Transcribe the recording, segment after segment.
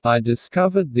I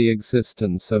discovered the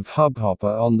existence of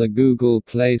Hubhopper on the Google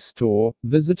Play Store,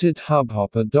 visited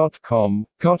hubhopper.com,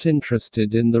 got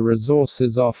interested in the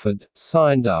resources offered,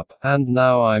 signed up, and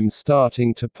now I'm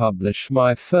starting to publish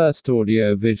my first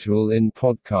audiovisual in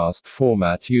podcast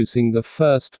format using the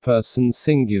first person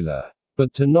singular.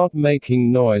 But to not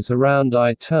making noise around,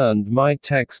 I turned my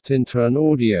text into an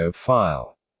audio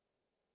file.